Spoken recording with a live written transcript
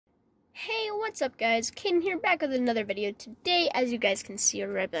Hey, what's up guys? Caden here, back with another video. Today, as you guys can see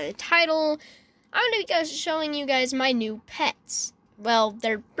right by the title, I'm going to be showing you guys my new pets. Well,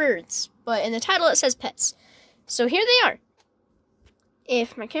 they're birds, but in the title it says pets. So here they are.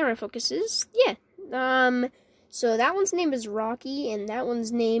 If my camera focuses, yeah. So that one's name is Rocky, and that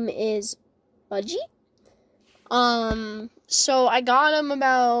one's name is Budgie. So I got him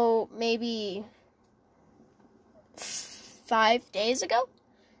about maybe 5 days ago.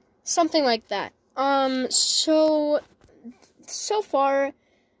 Something like that. So far,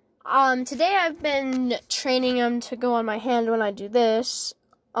 today I've been training him to go on my hand when I do this.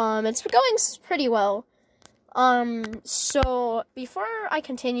 It's going pretty well. So before I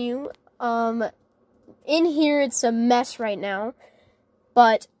continue, in here it's a mess right now.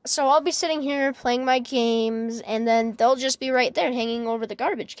 But, so I'll be sitting here playing my games, and then they'll just be right there hanging over the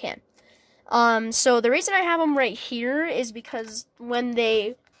garbage can. So the reason I have them right here is because when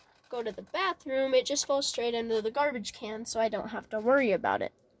they go to the bathroom, it just falls straight into the garbage can, so I don't have to worry about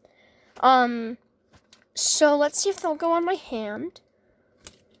it. So let's see if they'll go on my hand.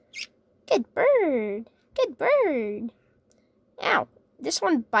 Good bird. Good bird. Ow. This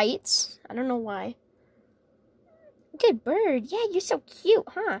one bites. I don't know why. Good bird. Yeah, you're so cute,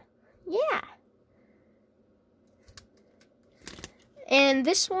 huh? Yeah. And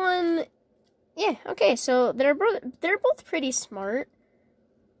this one, yeah, okay, so they're both pretty smart.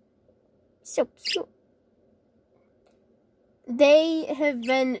 So cute. They have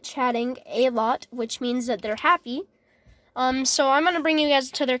been chatting a lot, which means that they're happy. So I'm gonna bring you guys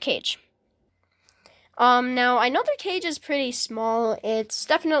to their cage. Now I know their cage is pretty small. It's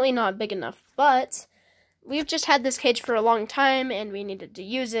definitely not big enough, but we've just had this cage for a long time and we needed to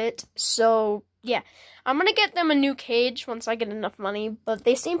use it. So yeah, I'm gonna get them a new cage once I get enough money, but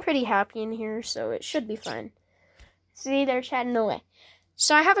they seem pretty happy in here, so it should be fine. See, they're chatting away.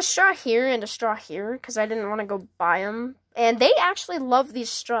 So I have a straw here and a straw here because I didn't want to go buy them. And they actually love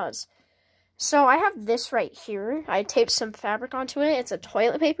these straws. So I have this right here. I taped some fabric onto it. It's a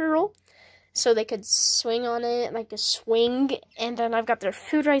toilet paper roll. So they could swing on it like a swing. And then I've got their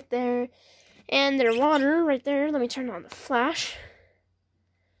food right there. And their water right there. Let me turn on the flash.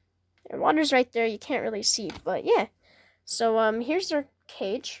 Their water's right there. You can't really see. But yeah. So here's their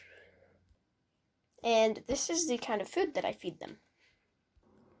cage. And this is the kind of food that I feed them.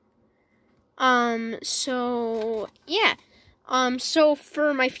 So, yeah. So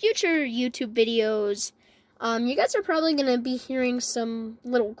for my future YouTube videos, you guys are probably gonna be hearing some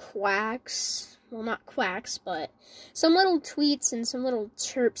little quacks. Well, not quacks, but some little tweets and some little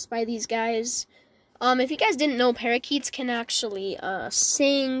chirps by these guys. If you guys didn't know, parakeets can actually,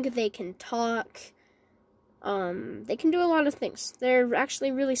 sing, they can talk, they can do a lot of things. They're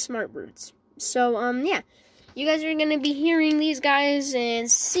actually really smart birds. So, yeah. You guys are going to be hearing these guys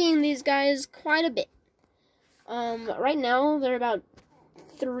and seeing these guys quite a bit. Right now, they're about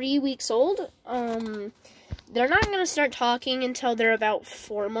 3 weeks old. They're not going to start talking until they're about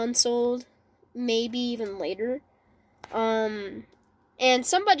 4 months old. Maybe even later. And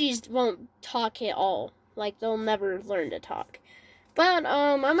some budgies won't talk at all. Like, they'll never learn to talk. But,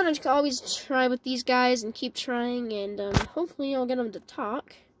 I'm going to always try with these guys and keep trying. And, hopefully I'll get them to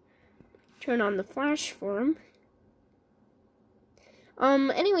talk. Turn on the flash for them.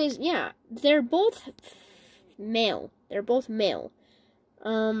 Anyways, yeah, they're both male. They're both male.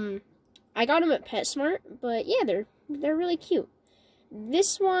 I got them at PetSmart, but yeah, they're really cute.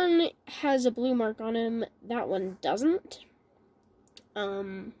 This one has a blue mark on him. That one doesn't.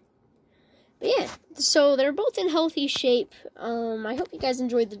 But yeah, so they're both in healthy shape. I hope you guys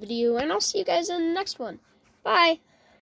enjoyed the video, and I'll see you guys in the next one. Bye!